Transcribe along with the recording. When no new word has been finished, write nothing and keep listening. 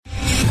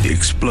The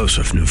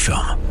explosive new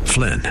film,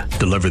 Flynn,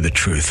 deliver the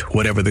truth,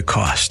 whatever the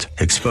cost,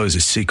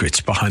 exposes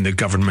secrets behind the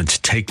government's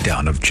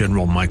takedown of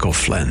General Michael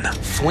Flynn.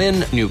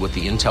 Flynn knew what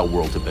the intel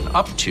world had been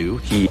up to.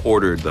 He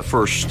ordered the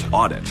first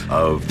audit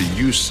of the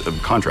use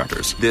of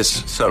contractors.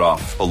 This set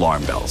off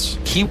alarm bells.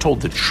 He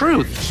told the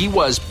truth. He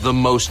was the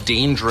most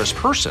dangerous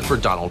person for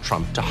Donald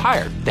Trump to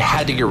hire. They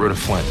had to get rid of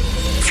Flynn.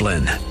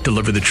 Flynn,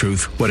 deliver the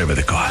truth, whatever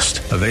the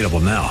cost. Available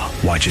now.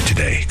 Watch it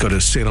today. Go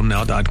to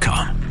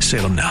salemnow.com.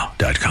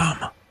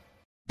 salemnow.com.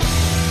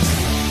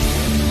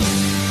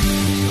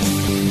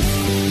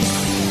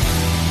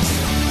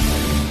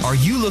 Are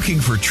you looking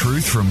for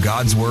truth from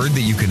God's Word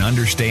that you can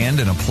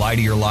understand and apply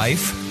to your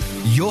life?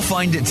 You'll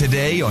find it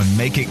today on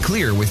Make It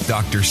Clear with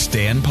Dr.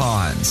 Stan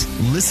Pons.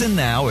 Listen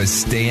now as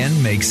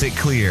Stan makes it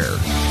clear.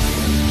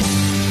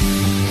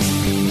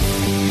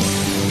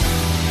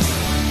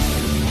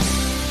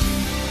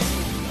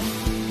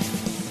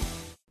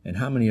 And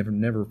how many of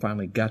them never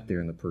finally got there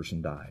and the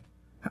person died?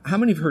 How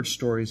many have heard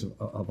stories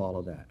of all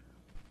of that?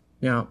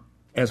 Now,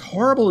 as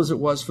horrible as it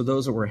was for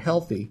those that were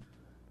healthy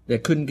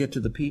that couldn't get to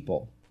the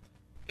people,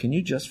 can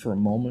you just for a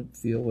moment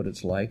feel what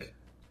it's like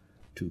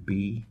to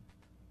be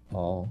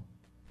all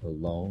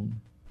alone,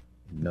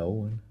 no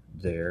one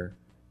there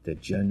that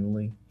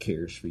genuinely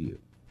cares for you?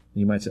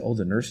 You might say, oh,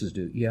 the nurses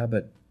do. Yeah,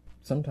 but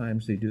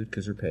sometimes they do it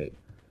because they're paid.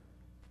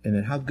 And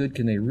then how good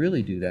can they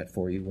really do that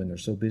for you when they're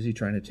so busy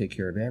trying to take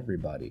care of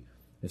everybody?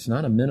 It's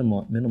not a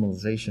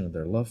minimalization of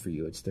their love for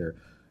you. It's their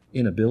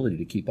inability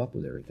to keep up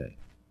with everything.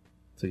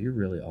 So you're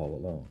really all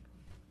alone.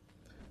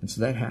 And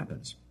so that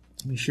happens.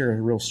 Let me share a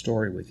real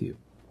story with you.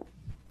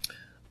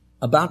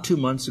 About 2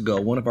 months ago,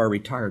 one of our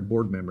retired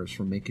board members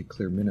from Make It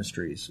Clear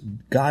Ministries,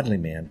 godly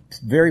man,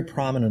 very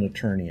prominent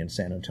attorney in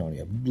San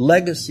Antonio,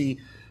 legacy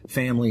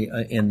family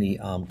in the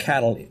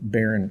cattle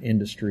bearing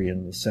industry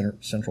in the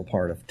central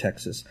part of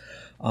Texas.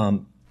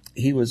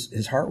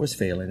 His heart was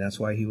failing. That's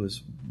why he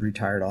was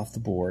retired off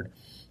the board.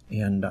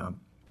 And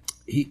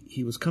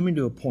he was coming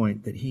to a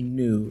point that he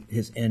knew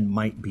his end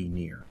might be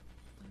near.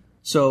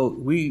 So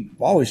we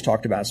always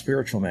talked about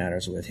spiritual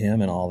matters with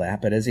him and all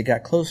that, but as he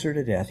got closer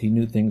to death, he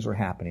knew things were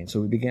happening.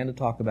 So we began to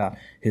talk about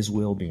his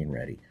will being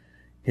ready,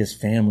 his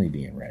family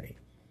being ready.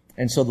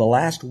 And so the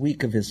last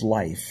week of his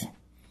life,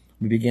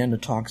 we began to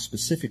talk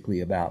specifically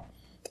about,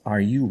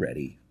 are you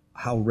ready?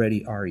 How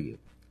ready are you?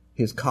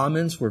 His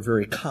comments were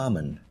very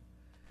common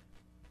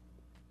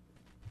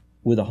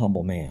with a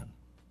humble man.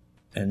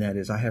 And that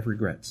is, I have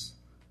regrets.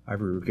 I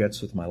have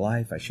regrets with my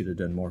life. I should have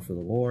done more for the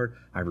Lord.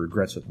 I have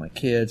regrets with my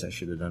kids. I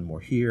should have done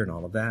more here and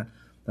all of that.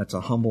 That's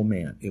a humble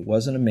man. It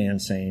wasn't a man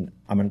saying,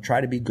 I'm going to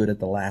try to be good at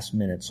the last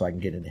minute so I can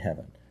get into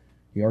heaven.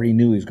 He already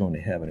knew he was going to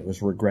heaven. It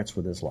was regrets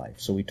with his life.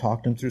 So we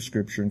talked him through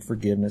Scripture and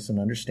forgiveness and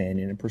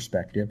understanding and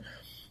perspective.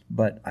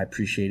 But I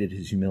appreciated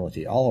his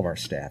humility. All of our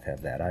staff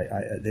have that.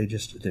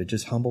 They're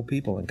just humble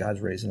people, and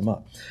God's raising them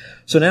up.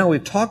 So now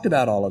we've talked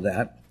about all of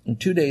that. And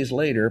 2 days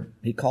later,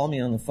 he called me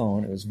on the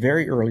phone. It was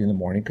very early in the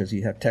morning because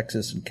you have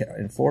Texas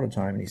and Florida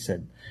time. And he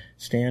said,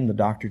 Stan, the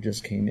doctor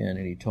just came in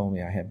and he told me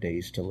I have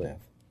days to live.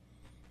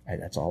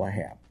 That's all I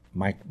have.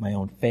 My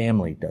own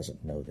family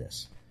doesn't know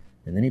this.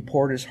 And then he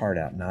poured his heart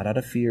out, not out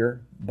of fear,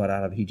 but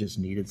out of he just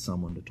needed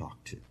someone to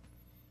talk to.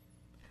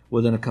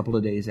 Within a couple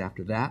of days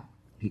after that,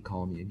 he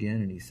called me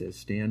again and he says,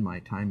 Stan, my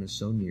time is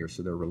so near,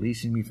 so they're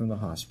releasing me from the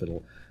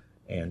hospital,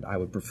 and I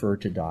would prefer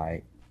to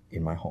die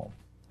in my home.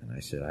 And I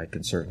said, I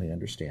can certainly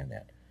understand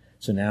that.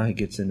 So now he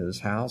gets into his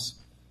house,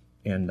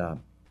 and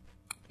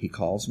he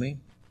calls me,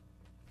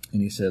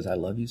 and he says, I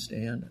love you,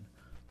 Stan, and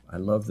I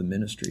love the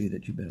ministry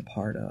that you've been a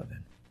part of,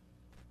 and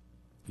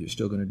you're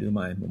still going to do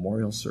my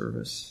memorial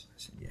service? I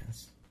said,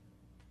 yes.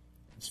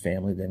 His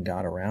family then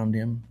got around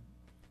him.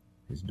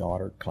 His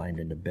daughter climbed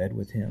into bed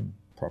with him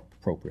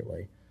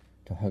appropriately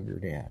to hug her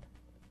dad.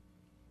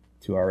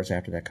 2 hours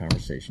after that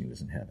conversation, he was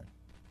in heaven.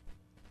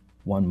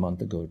 1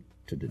 month ago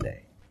to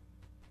today.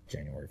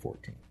 January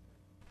 14th.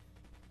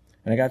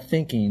 And I got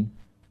thinking,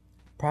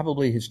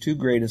 probably his two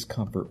greatest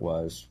comfort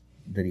was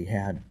that he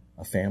had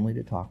a family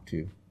to talk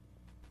to,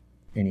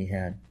 and he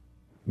had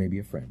maybe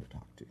a friend to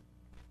talk to.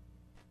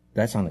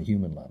 That's on a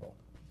human level.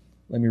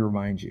 Let me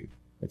remind you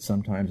that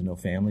sometimes no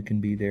family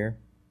can be there,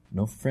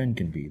 no friend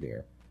can be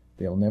there.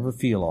 They'll never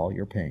feel all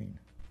your pain,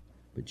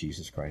 but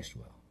Jesus Christ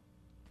will.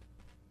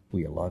 Will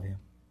you love him?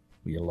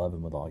 Will you love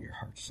him with all your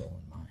heart, soul,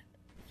 and mind?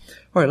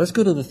 All right, let's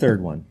go to the third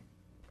one.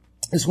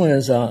 This one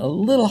is a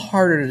little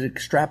harder to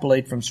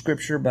extrapolate from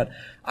Scripture, but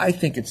I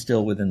think it's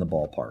still within the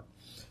ballpark.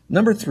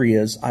 Number 3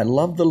 is, I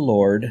love the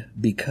Lord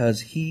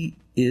because he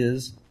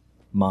is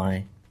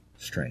my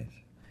strength.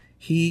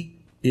 He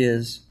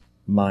is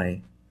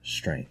my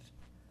strength.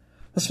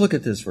 Let's look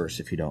at this verse,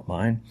 if you don't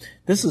mind.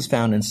 This is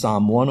found in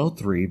Psalm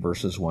 103,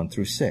 verses 1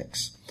 through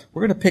 6.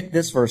 We're going to pick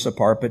this verse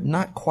apart, but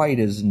not quite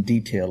as in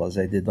detail as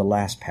I did the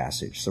last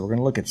passage. So we're going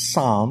to look at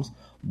Psalms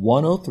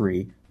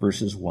 103,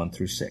 verses 1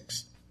 through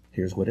 6.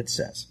 Here's what it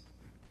says.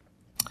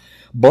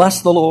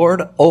 Bless the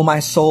Lord, O my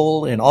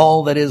soul, and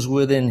all that is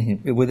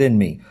within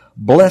me.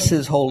 Bless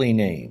his holy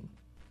name.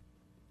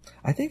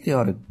 I think they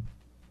ought to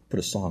put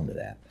a song to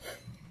that.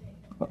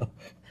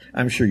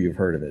 I'm sure you've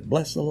heard of it.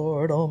 Bless the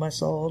Lord, O my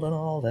soul, and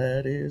all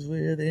that is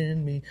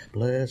within me.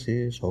 Bless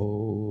his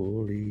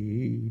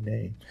holy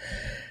name.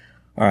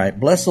 All right.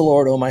 Bless the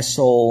Lord, O my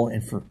soul,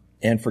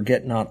 and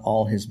forget not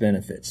all his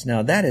benefits.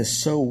 Now, that is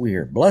so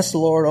weird. Bless the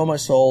Lord, O my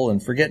soul,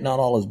 and forget not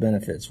all his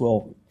benefits.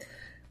 Well,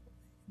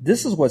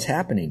 this is what's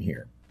happening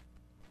here.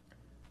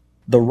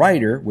 The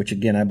writer, which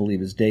again I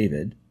believe is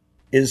David,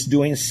 is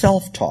doing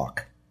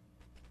self-talk.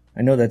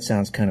 I know that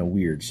sounds kind of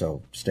weird,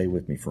 so stay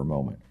with me for a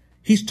moment.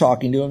 He's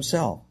talking to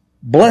himself.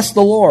 Bless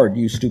the Lord,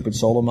 you stupid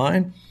soul of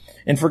mine,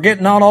 and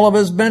forget not all of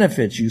his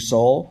benefits, you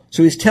soul.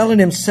 So he's telling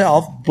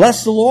himself,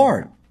 bless the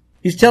Lord.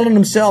 He's telling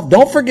himself,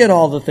 don't forget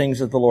all the things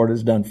that the Lord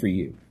has done for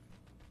you.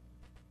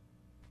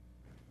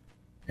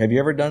 Have you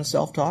ever done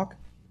self-talk?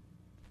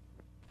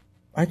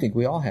 I think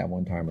we all have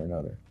one time or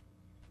another.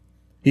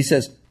 He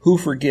says, who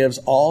forgives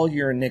all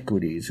your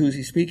iniquities? Who is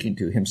he speaking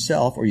to?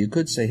 Himself, or you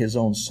could say his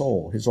own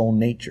soul, his own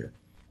nature.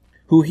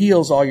 Who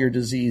heals all your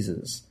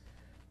diseases?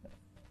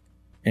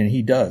 And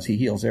he does. He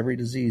heals every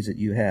disease that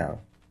you have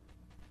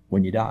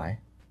when you die.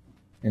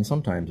 And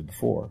sometimes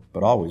before,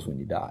 but always when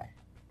you die.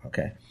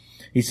 Okay?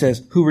 He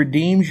says, who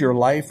redeems your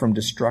life from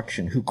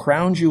destruction, who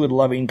crowns you with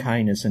loving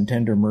kindness and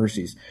tender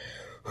mercies,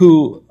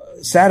 who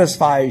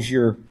satisfies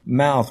your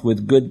mouth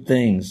with good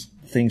things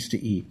to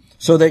eat,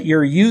 so that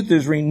your youth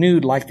is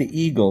renewed like the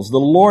eagles. The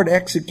Lord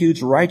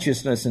executes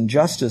righteousness and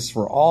justice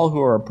for all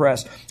who are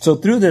oppressed. So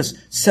through this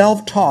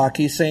self-talk,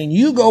 he's saying,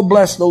 you go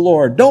bless the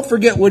Lord. Don't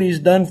forget what he's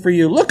done for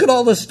you. Look at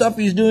all the stuff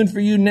he's doing for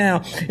you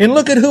now. And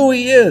look at who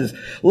he is.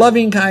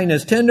 Loving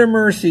kindness, tender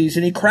mercies,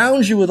 and he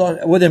crowns you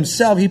with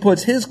himself. He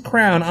puts his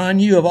crown on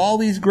you of all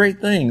these great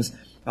things.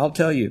 I'll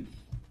tell you,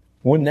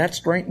 wouldn't that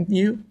strengthen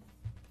you?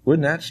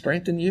 Wouldn't that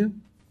strengthen you?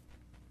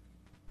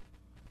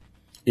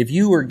 If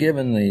you were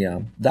given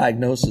the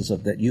diagnosis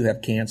of that you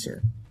have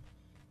cancer,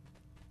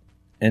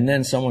 and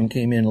then someone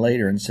came in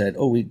later and said,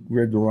 oh, we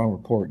read the wrong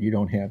report, you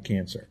don't have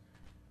cancer.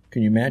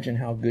 Can you imagine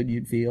how good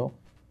you'd feel?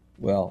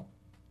 Well,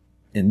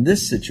 in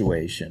this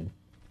situation,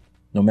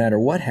 no matter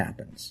what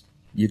happens,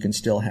 you can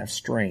still have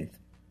strength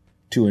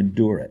to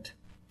endure it,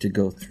 to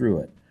go through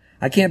it.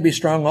 I can't be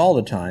strong all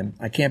the time.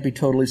 I can't be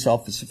totally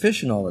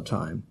self-sufficient all the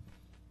time.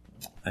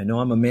 I know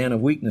I'm a man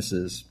of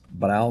weaknesses,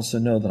 but I also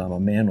know that I'm a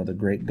man with a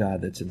great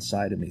God that's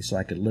inside of me, so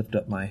I could lift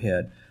up my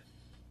head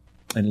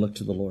and look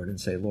to the Lord and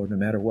say, Lord, no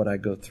matter what I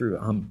go through,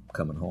 I'm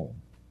coming home.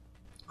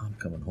 I'm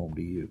coming home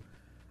to you.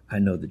 I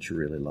know that you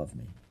really love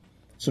me.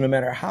 So no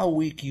matter how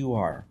weak you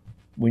are,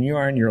 when you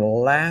are in your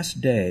last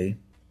day,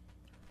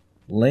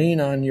 laying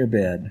on your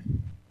bed,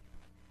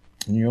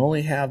 and you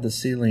only have the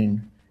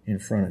ceiling in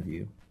front of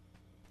you,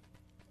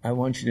 I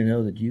want you to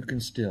know that you can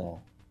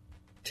still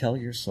tell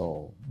your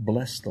soul,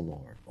 bless the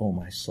Lord, O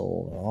my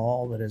soul, and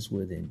all that is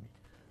within me.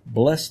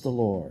 Bless the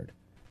Lord,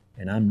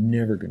 and I'm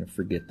never going to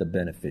forget the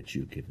benefits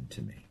you've given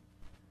to me.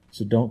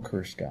 So don't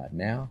curse God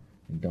now,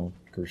 and don't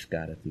curse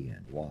God at the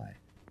end. Why?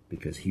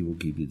 Because he will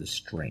give you the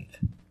strength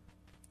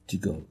to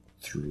go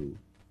through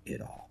it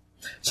all.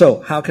 So,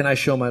 how can I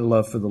show my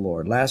love for the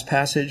Lord? Last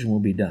passage, and we'll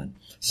be done.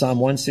 Psalm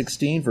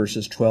 116,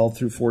 verses 12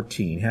 through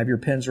 14. Have your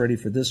pens ready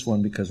for this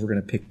one, because we're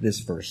going to pick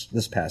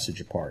this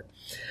passage apart.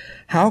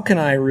 How can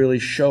I really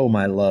show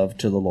my love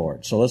to the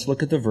Lord? So let's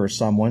look at the verse,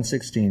 Psalm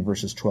 116,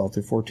 verses 12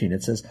 through 14.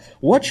 It says,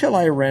 what shall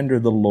I render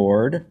the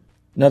Lord?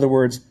 In other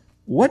words,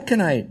 what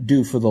can I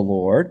do for the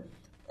Lord?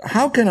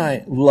 How can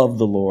I love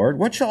the Lord?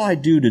 What shall I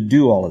do to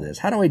do all of this?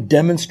 How do I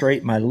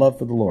demonstrate my love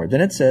for the Lord?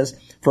 Then it says,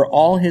 for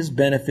all his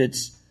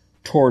benefits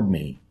toward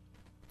me.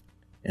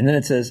 And then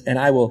it says, and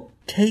I will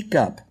take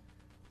up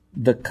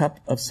the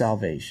cup of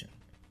salvation.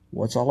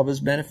 What's all of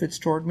his benefits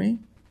toward me?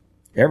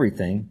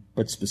 Everything,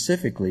 but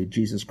specifically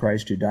Jesus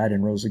Christ who died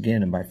and rose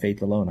again, and by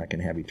faith alone I can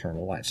have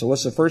eternal life. So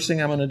what's the first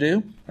thing I'm going to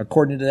do?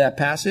 According to that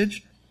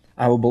passage,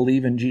 I will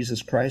believe in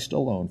Jesus Christ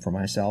alone for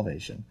my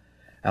salvation.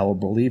 I will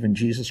believe in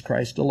Jesus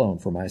Christ alone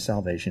for my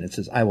salvation. It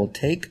says, I will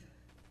take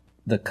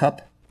the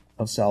cup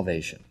of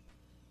salvation.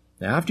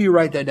 Now, after you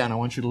write that down, I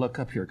want you to look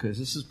up here, because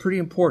this is pretty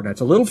important.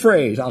 It's a little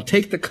phrase, I'll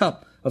take the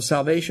cup of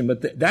salvation,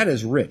 but that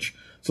is rich.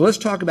 So let's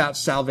talk about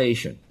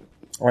salvation.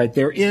 All right,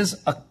 there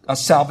is a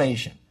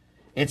salvation.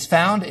 It's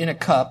found in a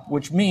cup,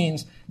 which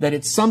means that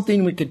it's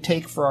something we could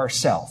take for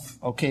ourselves.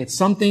 Okay, it's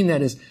something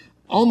that is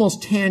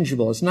almost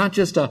tangible. It's not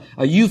just a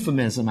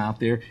euphemism out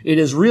there. It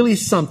is really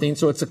something,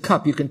 so it's a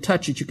cup. You can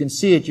touch it, you can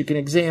see it, you can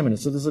examine it.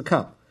 So there's a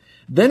cup.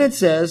 Then it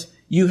says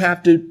you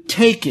have to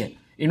take it.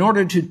 In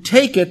order to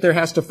take it, there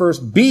has to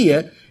first be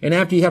it. And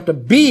after you have to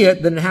be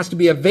it, then it has to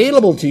be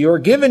available to you or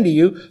given to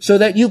you so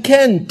that you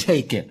can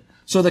take it.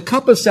 So the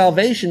cup of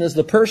salvation is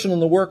the person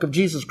and the work of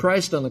Jesus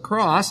Christ on the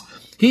cross.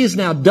 He has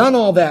now done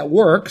all that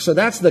work. So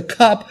that's the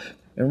cup.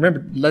 And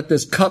remember, let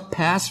this cup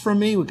pass from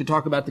me. We could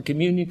talk about the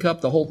communion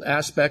cup, the whole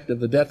aspect of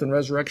the death and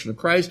resurrection of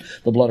Christ,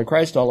 the blood of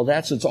Christ, all of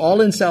that. So it's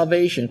all in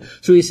salvation.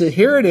 So he said,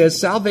 here it is.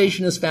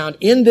 Salvation is found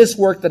in this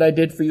work that I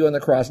did for you on the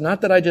cross.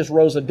 Not that I just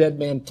rose a dead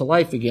man to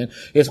life again.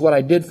 It's what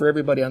I did for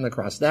everybody on the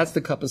cross. That's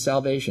the cup of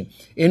salvation.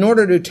 In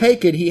order to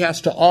take it, he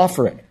has to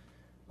offer it.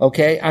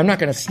 Okay? I'm not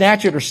going to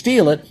snatch it or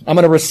steal it. I'm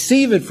going to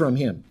receive it from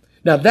him.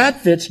 Now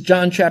that fits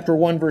John chapter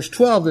 1 verse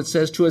 12 that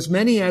says, to as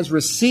many as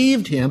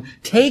received him,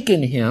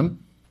 taken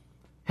him,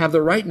 have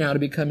the right now to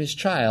become his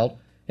child.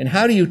 And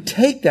how do you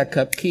take that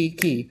cup?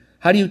 Key.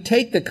 How do you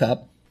take the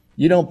cup?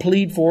 You don't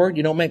plead for it.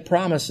 You don't make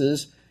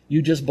promises.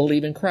 You just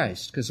believe in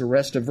Christ. Because the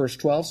rest of verse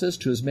 12 says,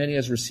 to as many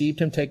as received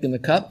him, taken the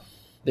cup,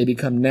 they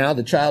become now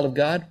the child of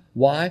God.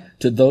 Why?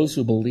 To those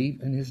who believe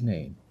in his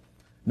name.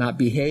 Not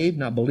behave,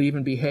 not believe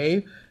and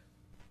behave.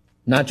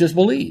 Not just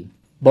believe,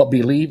 but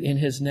believe in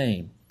his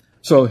name.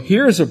 So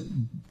here's a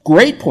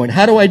great point.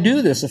 How do I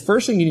do this? The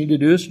first thing you need to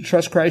do is to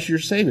trust Christ your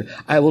Savior.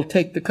 I will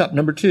take the cup.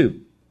 Number 2,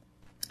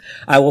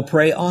 I will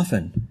pray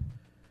often.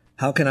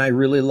 How can I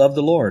really love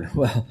the Lord?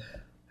 Well,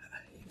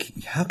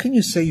 how can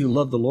you say you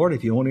love the Lord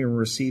if you won't even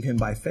receive him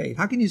by faith?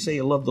 How can you say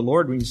you love the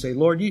Lord when you say,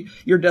 Lord,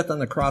 your death on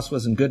the cross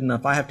wasn't good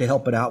enough. I have to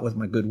help it out with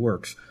my good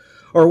works.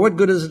 Or what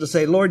good is it to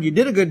say, Lord, you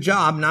did a good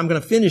job, and I'm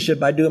going to finish it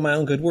by doing my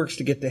own good works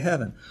to get to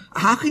heaven?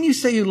 How can you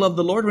say you love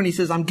the Lord when he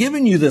says, I'm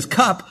giving you this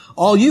cup,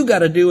 all you got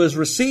to do is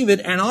receive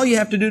it, and all you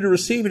have to do to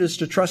receive it is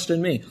to trust in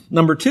me?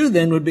 Number 2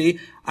 then would be,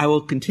 I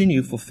will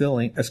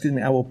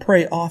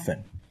pray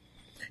often.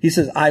 He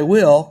says, I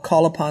will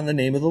call upon the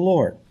name of the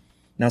Lord.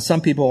 Now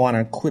some people want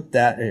to acquaint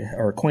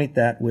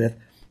that with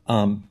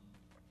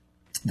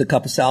the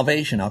cup of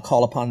salvation. I'll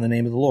call upon the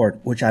name of the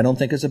Lord, which I don't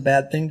think is a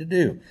bad thing to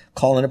do.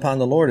 Calling upon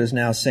the Lord is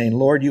now saying,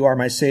 Lord, you are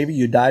my Savior.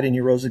 You died and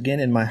you rose again.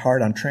 In my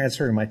heart, I'm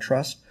transferring my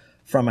trust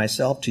from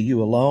myself to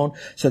you alone.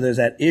 So there's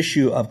that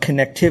issue of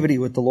connectivity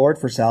with the Lord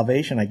for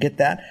salvation. I get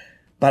that.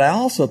 But I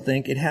also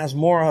think it has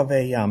more of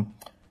a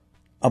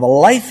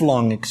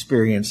lifelong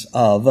experience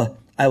of,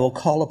 I will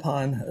call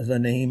upon the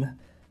name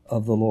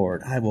of the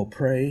Lord. I will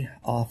pray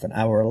often.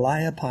 I will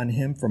rely upon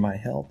him for my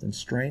health and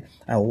strength.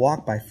 I will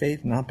walk by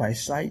faith, not by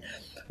sight.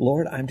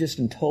 Lord, I'm just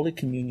in total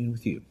communion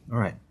with you. All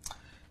right.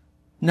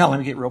 Now let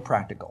me get real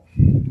practical.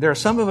 There are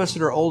some of us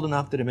that are old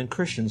enough that have been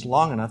Christians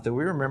long enough that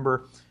we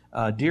remember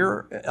a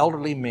dear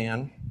elderly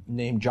man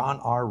named John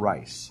R.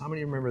 Rice. How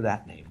many remember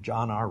that name?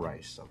 John R.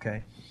 Rice,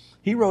 okay?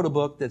 He wrote a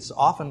book that's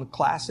often a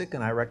classic,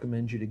 and I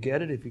recommend you to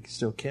get it if you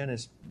still can.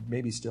 It's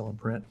maybe still in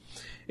print.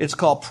 It's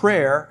called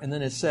Prayer, and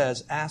then it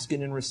says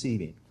asking and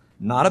receiving.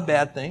 Not a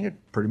bad thing.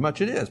 Pretty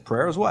much it is.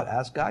 Prayer is what?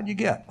 Ask God, you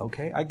get.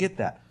 Okay, I get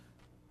that.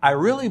 I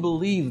really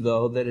believe,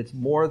 though, that it's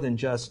more than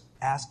just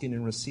asking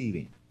and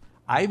receiving.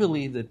 I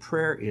believe that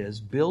prayer is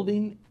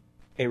building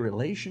a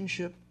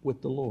relationship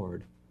with the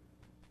Lord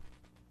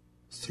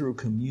through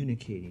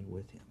communicating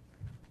with him.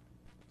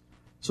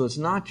 So it's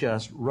not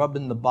just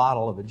rubbing the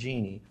bottle of a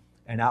genie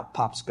and out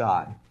pops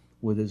God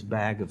with his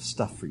bag of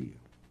stuff for you.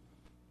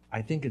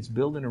 I think it's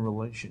building a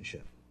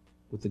relationship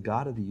with the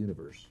God of the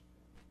universe,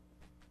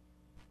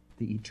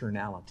 the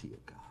eternality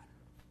of God.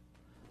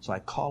 So I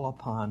call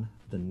upon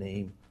the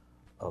name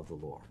of the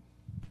Lord.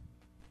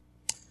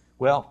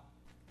 Well,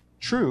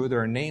 true,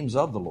 there are names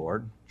of the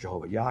Lord,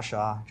 Jehovah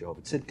Yasha,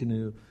 Jehovah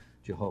Tzidkenu,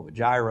 Jehovah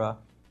Jireh,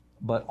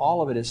 but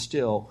all of it is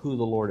still who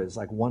the Lord is,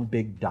 like one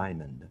big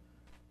diamond.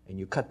 And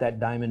you cut that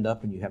diamond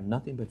up and you have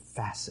nothing but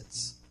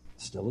facets.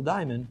 Still a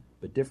diamond,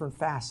 but different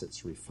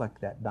facets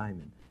reflect that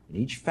diamond. And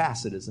each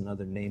facet is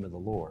another name of the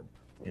Lord.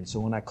 And so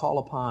when I call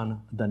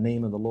upon the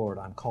name of the Lord,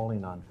 I'm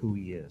calling on who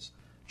he is.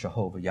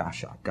 Jehovah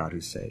Yasha, God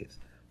who saves,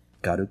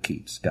 God who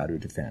keeps, God who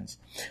defends.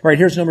 All right,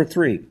 here's number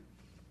 3.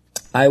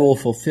 I will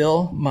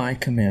fulfill my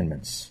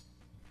commandments.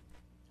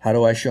 How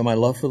do I show my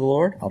love for the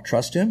Lord? I'll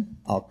trust him.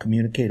 I'll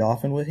communicate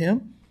often with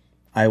him.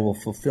 I will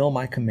fulfill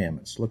my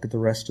commandments. Look at the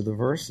rest of the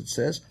verse. It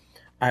says,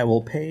 I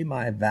will pay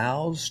my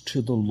vows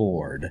to the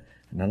Lord.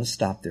 And I'm going to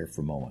stop there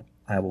for a moment.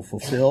 I will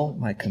fulfill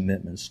my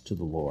commitments to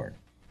the Lord.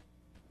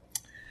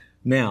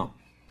 Now,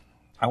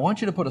 I want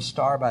you to put a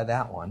star by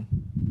that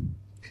one.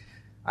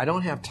 I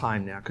don't have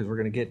time now because we're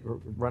going to get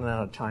running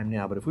out of time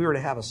now. But if we were to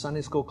have a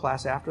Sunday school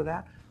class after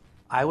that,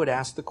 I would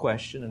ask the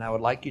question, and I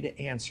would like you to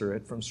answer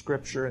it from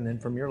Scripture and then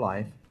from your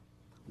life.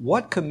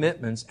 What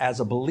commitments as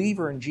a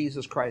believer in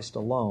Jesus Christ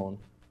alone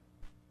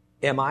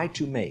am I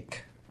to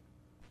make?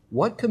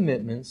 What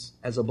commitments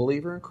as a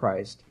believer in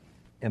Christ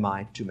am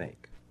I to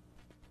make?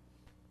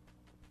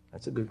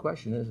 That's a good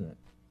question, isn't it?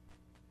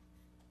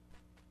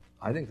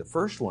 I think the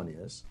first one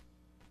is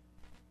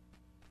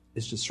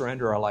to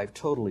surrender our life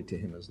totally to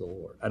him as the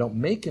Lord. I don't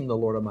make him the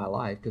Lord of my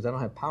life because I don't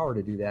have power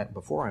to do that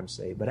before I'm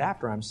saved. But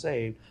after I'm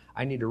saved,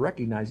 I need to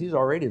recognize he's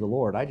already the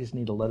Lord. I just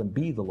need to let him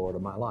be the Lord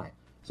of my life.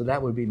 So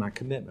that would be my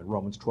commitment,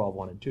 Romans 12,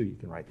 1 and 2. You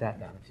can write that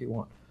down if you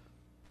want.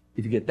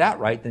 If you get that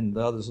right, then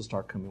the others will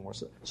start coming more.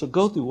 So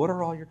go through, what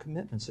are all your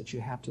commitments that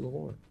you have to the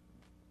Lord?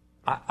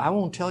 I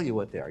won't tell you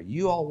what they are.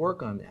 You all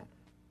work on that.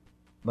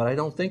 But I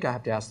don't think I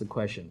have to ask the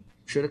question,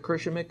 should a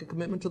Christian make a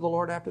commitment to the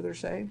Lord after they're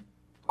saved?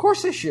 Of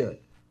course they should.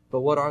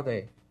 But what are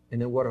they?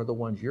 And then what are the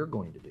ones you're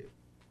going to do?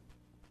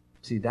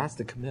 See, that's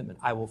the commitment.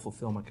 I will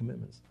fulfill my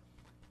commitments.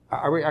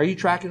 Are you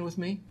tracking with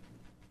me?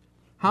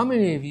 How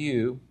many of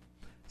you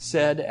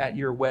said at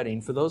your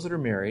wedding, for those that are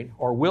married,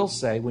 or will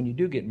say when you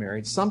do get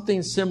married,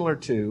 something similar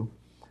to,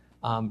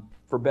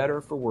 for better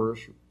or for worse,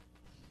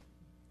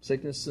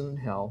 sickness and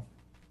health,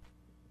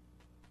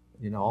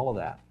 all of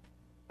that.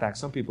 In fact,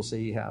 some people say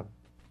you have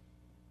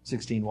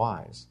 16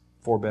 wise.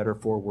 4 better,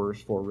 4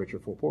 worse, 4 richer,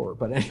 4 poorer.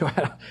 But anyway,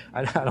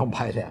 I don't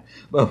buy that.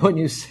 But when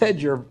you said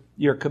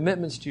your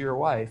commitments to your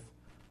wife,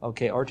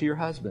 okay, or to your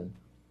husband,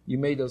 you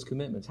made those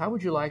commitments. How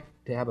would you like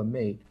to have a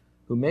mate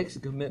who makes a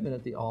commitment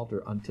at the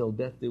altar until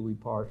death do we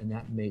part, and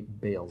that mate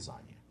bails on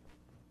you?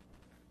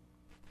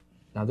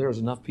 Now, there's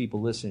enough people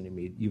listening to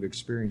me. You've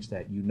experienced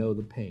that. You know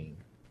the pain.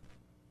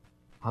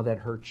 How that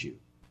hurts you.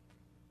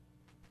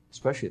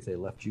 Especially if they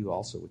left you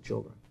also with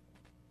children.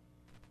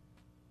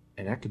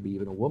 And that could be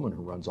even a woman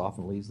who runs off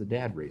and leaves the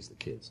dad raise the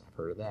kids. I've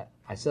heard of that.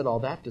 I said all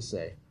that to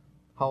say,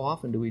 how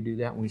often do we do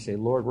that when we say,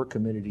 Lord, we're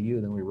committed to you,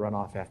 and then we run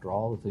off after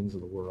all the things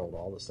of the world,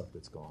 all the stuff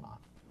that's going on.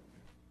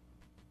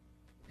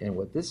 And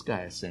what this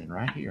guy is saying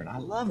right here, and I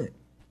love it.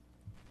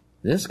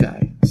 This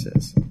guy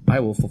says, I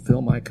will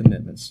fulfill my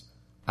commitments.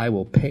 I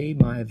will pay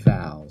my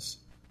vows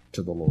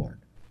to the Lord.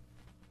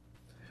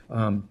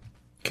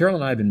 Carol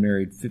and I have been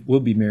married,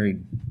 we'll be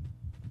married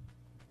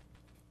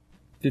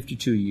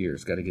 52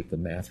 years. Got to get the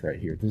math right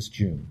here, this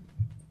June.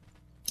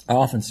 I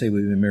often say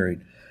we've been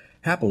married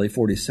happily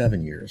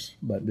 47 years,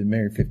 but been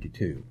married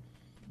 52.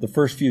 The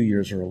first few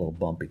years are a little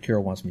bumpy.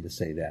 Carol wants me to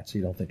say that, so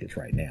you don't think it's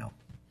right now.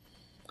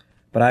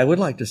 But I would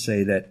like to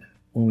say that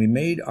when we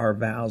made our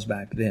vows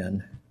back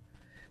then,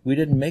 we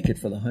didn't make it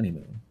for the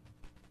honeymoon.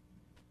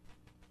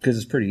 Because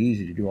it's pretty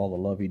easy to do all the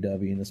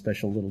lovey-dovey and the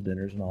special little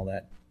dinners and all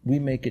that. We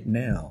make it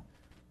now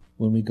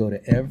when we go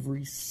to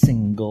every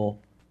single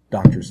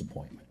doctor's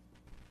appointment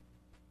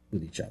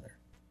with each other.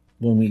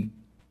 When we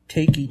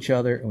take each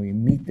other and we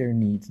meet their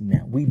needs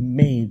now. We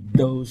made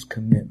those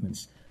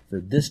commitments for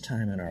this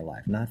time in our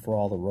life, not for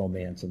all the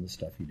romance and the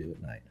stuff you do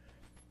at night.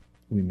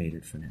 We made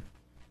it for now.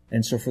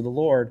 And so for the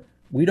Lord,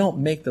 we don't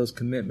make those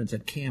commitments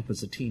at camp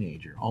as a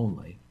teenager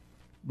only.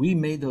 We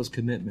made those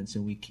commitments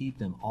and we keep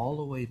them all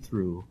the way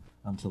through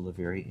until the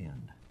very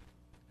end.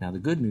 Now the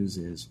good news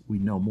is we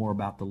know more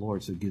about the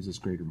Lord, so it gives us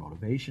greater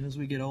motivation as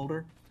we get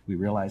older. We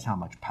realize how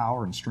much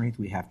power and strength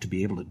we have to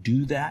be able to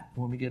do that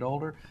when we get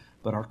older,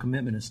 but our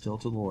commitment is still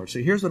to the Lord. So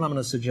here's what I'm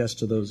going to suggest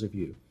to those of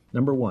you.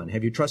 Number one,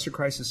 have you trusted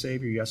Christ as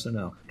Savior? Yes or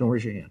no? Don't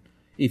raise your hand.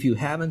 If you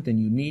haven't, then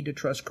you need to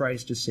trust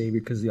Christ as Savior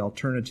because the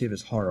alternative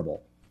is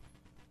horrible.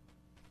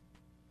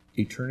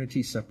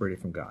 Eternity separated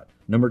from God.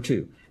 Number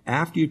two,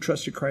 after you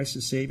trusted Christ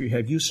as Savior,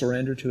 have you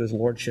surrendered to His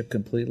Lordship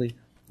completely?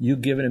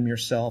 You've given Him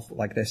yourself,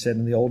 like they said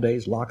in the old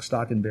days, lock,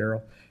 stock, and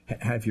barrel.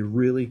 Have you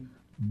really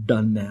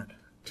done that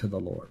to the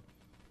Lord?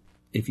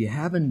 If you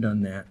haven't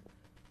done that,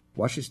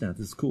 watch this now,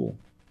 this is cool.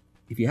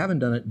 If you haven't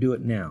done it, do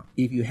it now.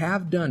 If you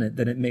have done it,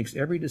 then it makes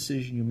every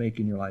decision you make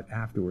in your life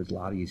afterwards a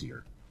lot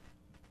easier.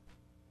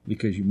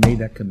 Because you made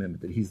that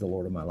commitment that He's the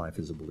Lord of my life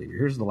as a believer.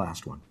 Here's the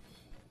last one.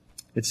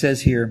 It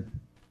says here,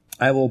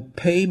 I will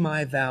pay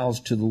my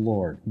vows to the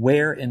Lord.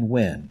 Where and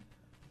when?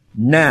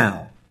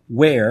 Now.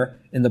 Where?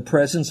 In the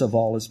presence of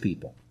all His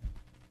people.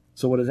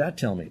 So what does that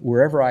tell me?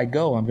 Wherever I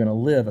go, I'm going to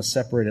live a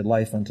separated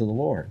life unto the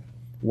Lord.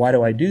 Why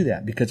do I do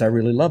that? Because I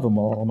really love Him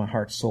with all my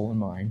heart, soul, and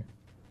mind.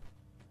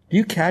 Do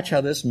you catch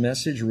how this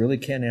message really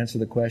can answer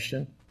the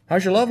question?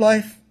 How's your love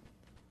life?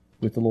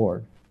 With the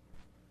Lord.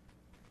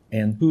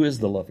 And who is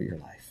the love of your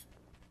life?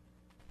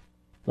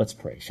 Let's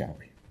pray, shall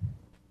we?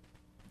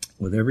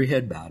 With every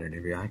head bowed and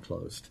every eye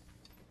closed.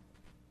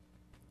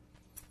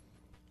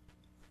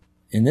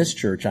 In this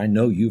church, I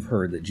know you've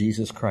heard that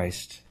Jesus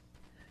Christ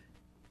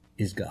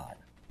is God.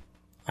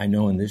 I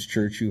know in this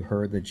church you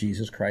heard that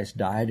Jesus Christ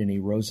died and He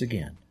rose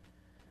again.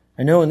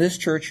 I know in this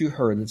church you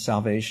heard that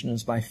salvation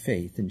is by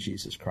faith in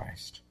Jesus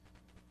Christ.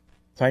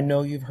 So I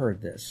know you've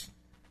heard this,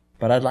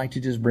 but I'd like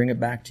to just bring it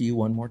back to you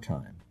one more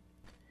time.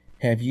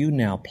 Have you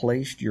now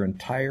placed your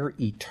entire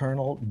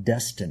eternal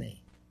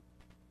destiny,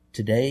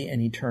 today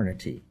and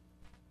eternity,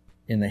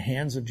 in the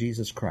hands of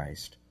Jesus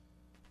Christ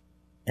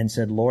and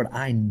said, Lord,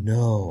 I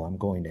know I'm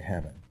going to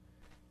heaven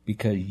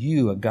because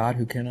you, a God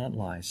who cannot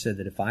lie, said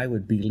that if I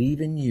would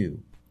believe in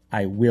you,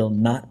 I will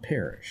not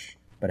perish,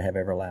 but have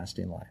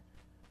everlasting life.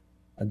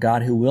 A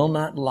God who will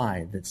not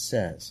lie that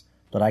says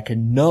that I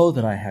can know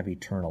that I have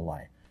eternal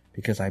life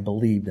because I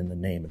believed in the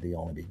name of the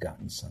only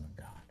begotten Son of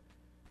God.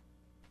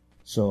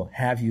 So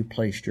have you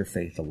placed your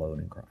faith alone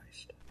in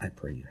Christ? I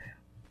pray you have.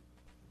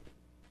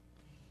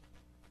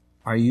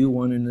 Are you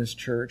one in this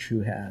church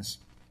who has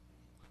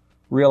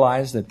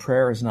realized that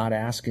prayer is not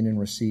asking and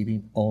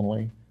receiving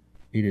only?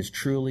 It is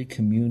truly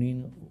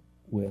communing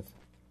with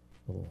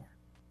the Lord.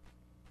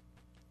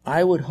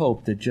 I would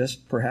hope that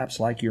just perhaps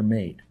like your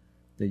mate,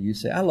 that you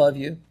say, I love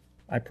you.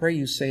 I pray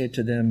you say it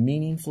to them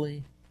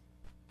meaningfully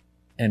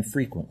and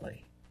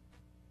frequently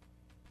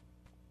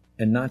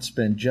and not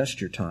spend just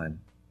your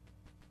time.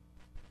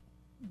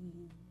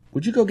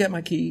 Would you go get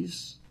my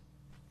keys?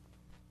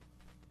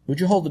 Would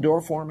you hold the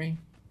door for me?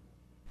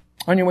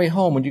 On your way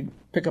home, would you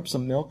pick up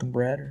some milk and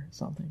bread or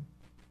something?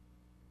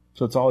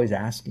 So it's always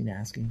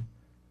asking.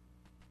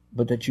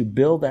 But that you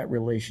build that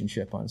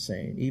relationship on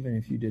saying, even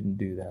if you didn't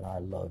do that, I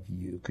love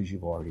you because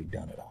you've already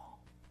done it all.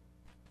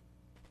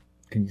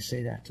 Can you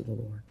say that to the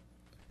Lord?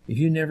 If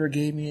you never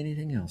gave me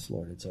anything else,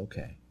 Lord, it's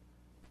okay.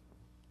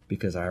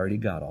 Because I already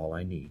got all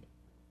I need.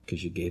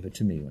 Because you gave it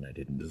to me when I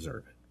didn't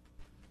deserve it.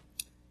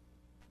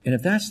 And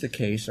if that's the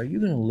case, are you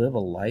going to live a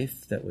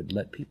life that would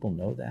let people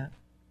know that?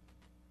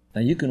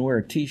 Now, you can wear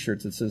a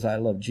t-shirt that says, I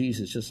love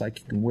Jesus, just like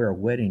you can wear a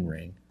wedding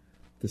ring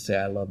to say,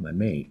 I love my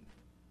mate.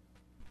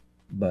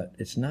 But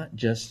it's not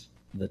just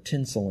the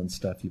tinsel and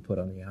stuff you put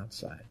on the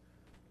outside.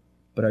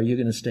 But are you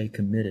going to stay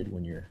committed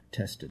when you're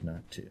tested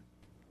not to?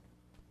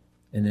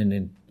 And then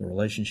in the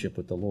relationship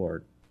with the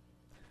Lord,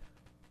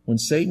 when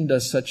Satan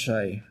does such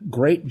a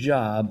great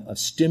job of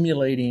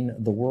stimulating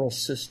the world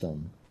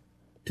system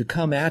to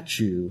come at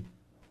you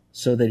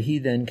so that he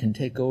then can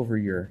take over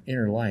your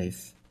inner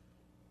life,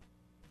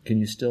 can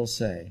you still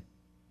say,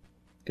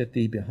 get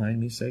thee behind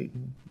me,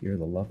 Satan? You're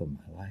the love of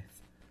my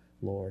life,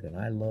 Lord, and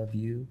I love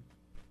you,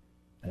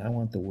 and I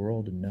want the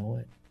world to know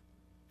it.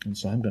 And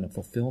so I'm going to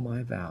fulfill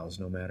my vows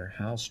no matter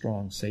how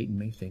strong Satan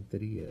may think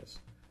that he is.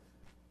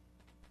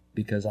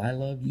 Because I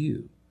love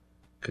you,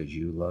 because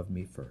you love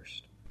me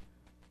first.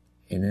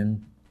 And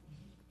then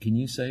can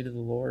you say to the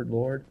Lord,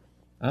 Lord,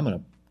 I'm going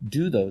to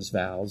do those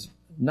vows,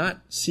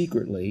 not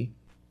secretly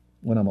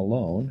when I'm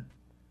alone.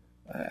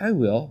 I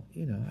will,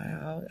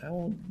 I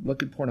won't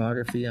look at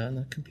pornography on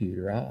the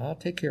computer. I'll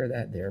take care of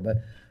that there. But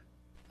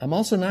I'm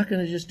also not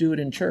going to just do it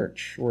in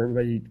church where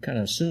everybody kind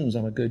of assumes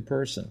I'm a good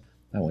person.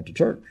 I went to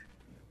church.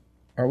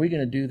 Are we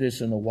going to do this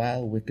in the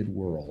wild, wicked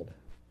world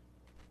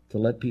to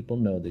let people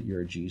know that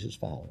you're a Jesus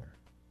follower?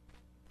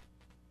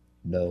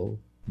 No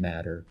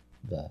matter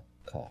the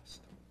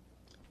cost.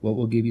 What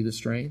will give you the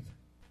strength?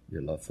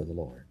 Your love for the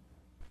Lord.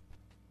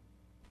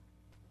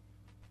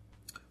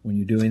 When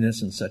you're doing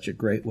this in such a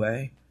great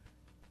way,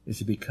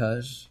 is it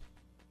because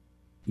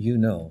you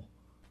know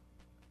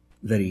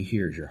that he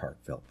hears your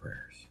heartfelt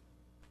prayers?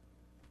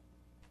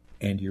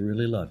 And you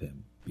really love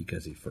him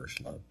because he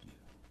first loved you.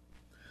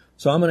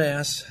 So I'm going to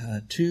ask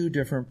two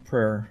different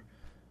prayer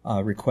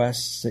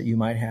requests that you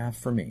might have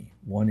for me.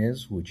 One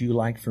is, would you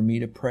like for me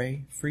to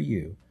pray for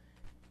you?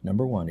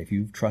 Number one, if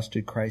you've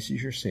trusted Christ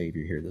as your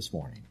Savior here this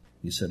morning,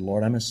 you said,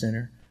 Lord, I'm a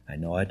sinner. I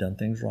know I've done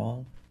things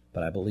wrong,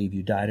 but I believe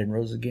you died and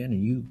rose again,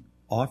 and you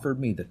offered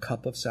me the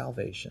cup of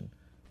salvation,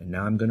 and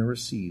now I'm going to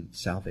receive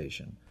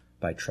salvation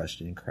by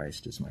trusting in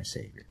Christ as my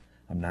Savior.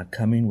 I'm not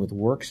coming with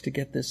works to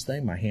get this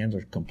thing. My hands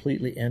are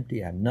completely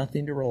empty. I have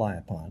nothing to rely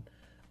upon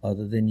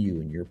other than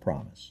you and your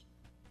promise.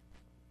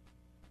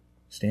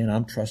 Stan,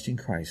 I'm trusting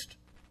Christ.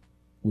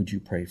 Would you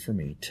pray for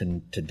me?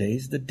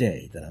 Today's the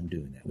day that I'm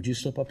doing that. Would you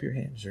slip up your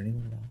hand? Is there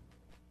anyone at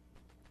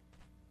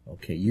all?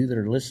 Okay, you that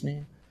are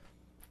listening,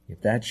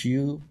 if that's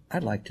you,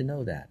 I'd like to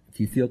know that. If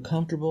you feel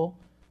comfortable,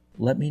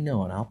 let me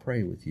know and I'll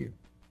pray with you.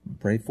 I'll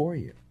pray for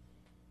you.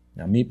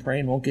 Now, me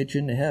praying won't get you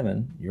into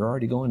heaven. You're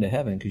already going to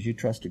heaven because you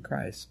trusted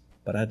Christ.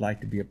 But I'd like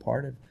to be a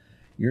part of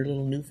your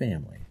little new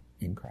family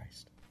in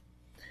Christ.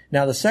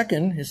 Now, the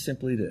second is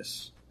simply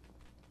this.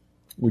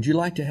 Would you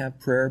like to have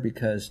prayer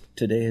because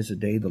today is a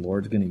day the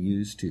Lord's going to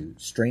use to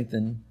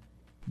strengthen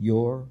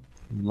your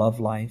love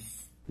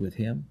life with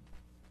him?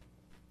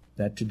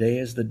 That today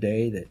is the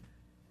day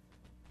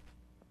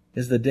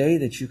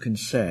that you can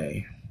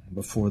say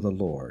before the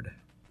Lord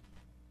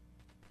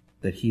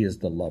that he is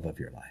the love of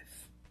your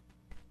life.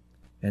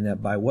 And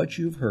that by what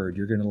you've heard,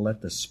 you're going to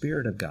let the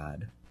Spirit of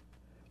God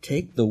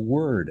take the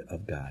Word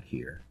of God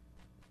here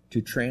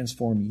to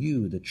transform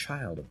you, the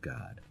child of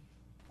God,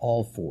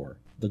 all for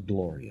the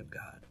glory of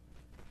God.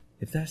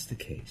 If that's the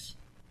case,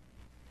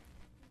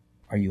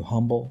 are you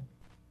humble,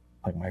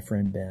 like my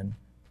friend Ben,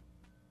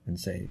 and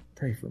say,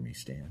 pray for me,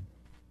 Stan.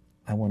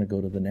 I want to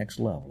go to the next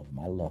level of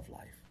my love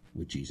life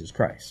with Jesus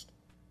Christ.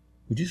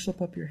 Would you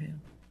slip up your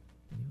hand?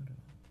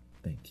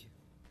 Thank you.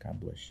 God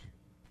bless you.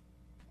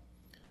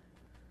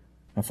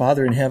 Now,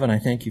 Father in heaven, I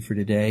thank you for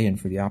today and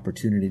for the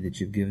opportunity that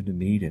you've given to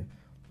me to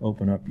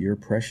open up your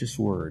precious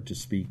word to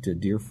speak to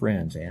dear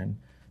friends and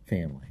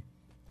family.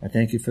 I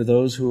thank you for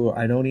those who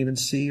I don't even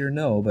see or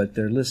know, but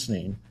they're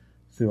listening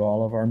through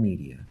all of our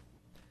media.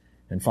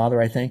 And Father,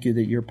 I thank you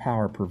that your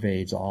power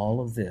pervades all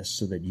of this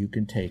so that you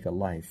can take a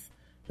life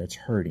that's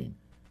hurting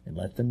and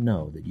let them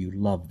know that you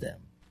love them.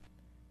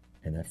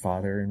 And that,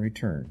 Father, in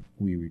return,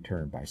 we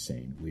return by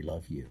saying, we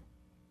love you.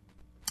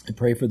 I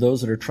pray for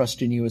those that are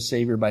trusting you as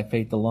Savior by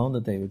faith alone,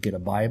 that they would get a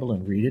Bible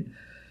and read it,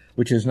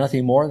 which is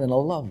nothing more than a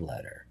love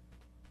letter,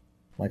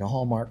 like a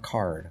Hallmark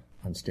card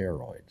on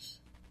steroids,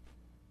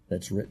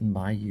 that's written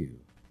by you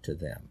to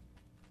them.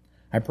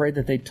 I pray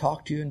that they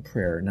talk to you in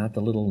prayer, not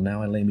the little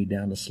now I lay me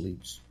down to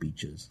sleep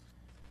speeches,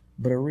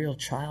 but a real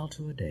child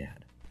to a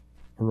dad,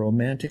 a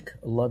romantic,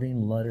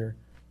 loving letter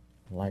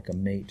like a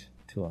mate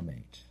to a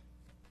mate.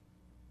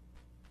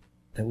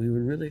 That we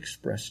would really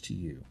express to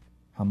you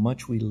how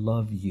much we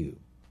love you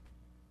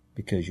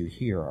because you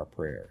hear our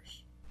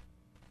prayers.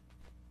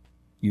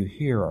 You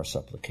hear our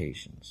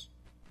supplications.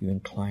 You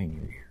incline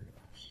your ear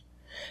to us.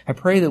 I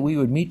pray that we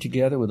would meet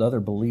together with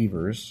other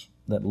believers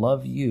that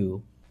love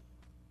you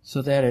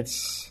so that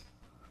it's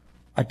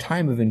a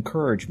time of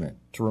encouragement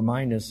to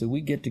remind us that we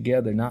get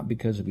together not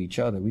because of each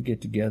other. We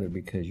get together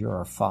because you're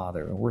our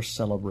Father and we're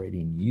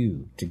celebrating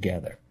you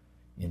together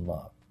in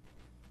love.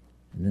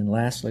 And then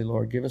lastly,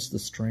 Lord, give us the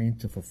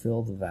strength to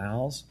fulfill the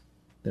vows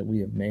that we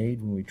have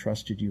made when we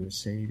trusted you as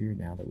Savior,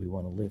 now that we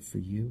want to live for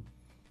you,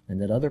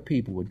 and that other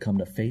people would come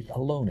to faith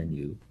alone in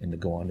you and to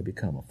go on to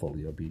become a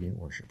fully obedient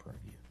worshiper of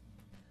you.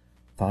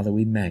 Father,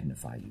 we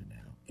magnify you now.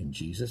 In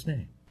Jesus'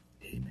 name,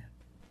 amen.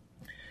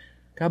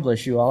 God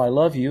bless you all. I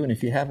love you, and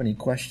if you have any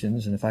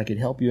questions, and if I could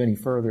help you any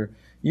further,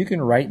 you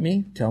can write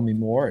me, tell me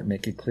more at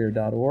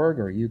makeitclear.org,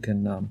 or you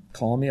can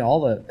call me.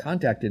 All the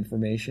contact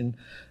information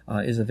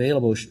is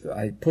available.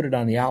 I put it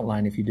on the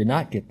outline. If you did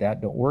not get that,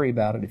 don't worry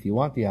about it. If you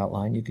want the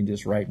outline, you can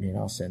just write me, and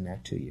I'll send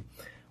that to you.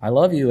 I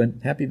love you, and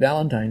happy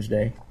Valentine's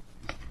Day.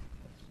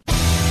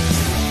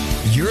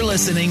 You're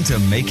listening to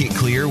Make It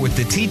Clear with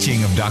the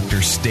teaching of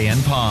Dr. Stan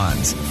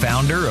Ponz,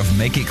 founder of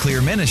Make It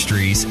Clear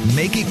Ministries.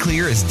 Make It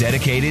Clear is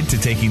dedicated to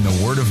taking the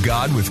Word of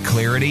God with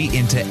clarity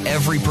into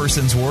every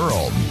person's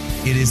world.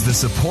 It is the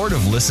support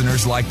of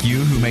listeners like you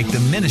who make the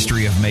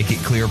ministry of Make It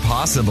Clear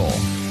possible.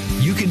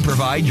 You can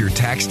provide your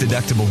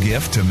tax-deductible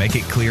gift to Make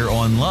It Clear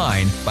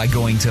online by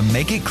going to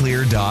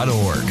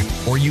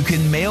makeitclear.org, or you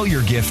can mail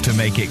your gift to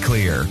Make It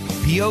Clear,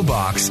 P.O.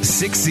 Box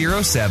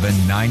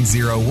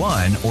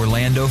 607901,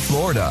 Orlando,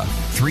 Florida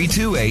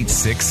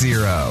 32860.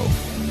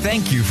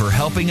 Thank you for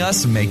helping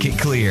us make it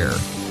clear.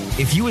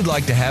 If you would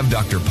like to have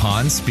Dr.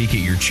 Ponz speak at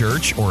your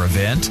church or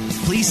event,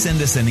 please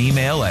send us an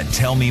email at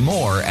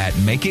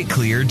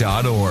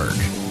tellmemore@makeitclear.org.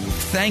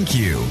 Thank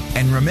you,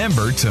 and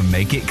remember to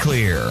make it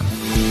clear.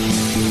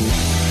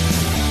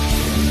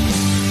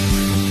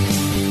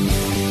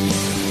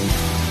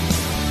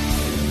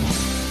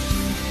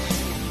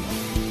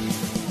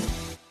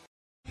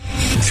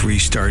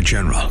 Three-star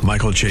General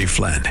Michael J.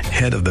 Flynn,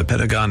 head of the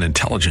Pentagon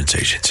Intelligence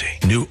Agency,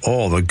 knew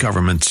all the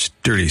government's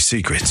dirty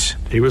secrets.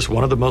 He was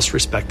one of the most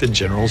respected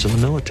generals in the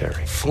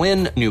military.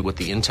 Flynn knew what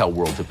the intel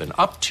world had been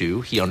up to.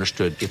 He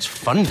understood its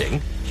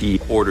funding. He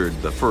ordered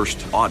the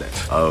first audit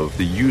of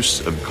the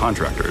use of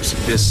contractors.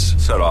 This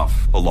set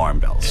off alarm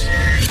bells.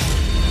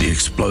 The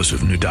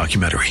explosive new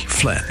documentary,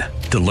 Flynn,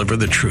 Deliver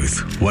the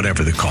Truth,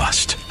 Whatever the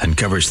Cost,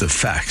 uncovers the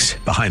facts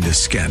behind this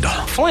scandal.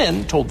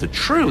 Flynn told the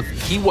truth.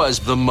 He was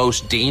the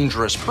most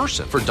dangerous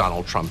person for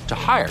Donald Trump to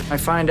hire. I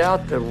find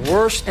out the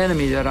worst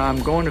enemy that I'm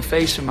going to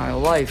face in my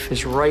life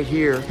is right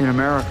here in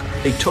America.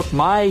 They took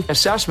my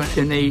assessment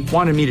and they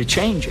wanted me to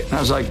change it. And I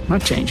was like, I'm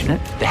not changing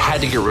it. They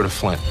had to get rid of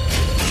Flynn.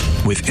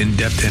 With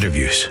in-depth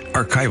interviews,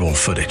 archival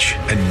footage,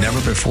 and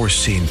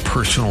never-before-seen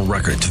personal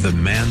records of the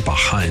man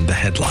behind the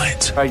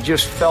headlines. I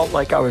just felt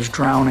like I was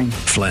drowning.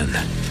 Flynn,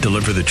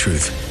 Deliver the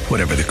Truth,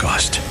 Whatever the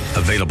Cost.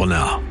 Available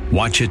now.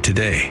 Watch it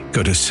today.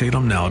 Go to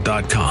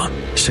salemnow.com.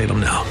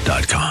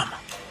 salemnow.com.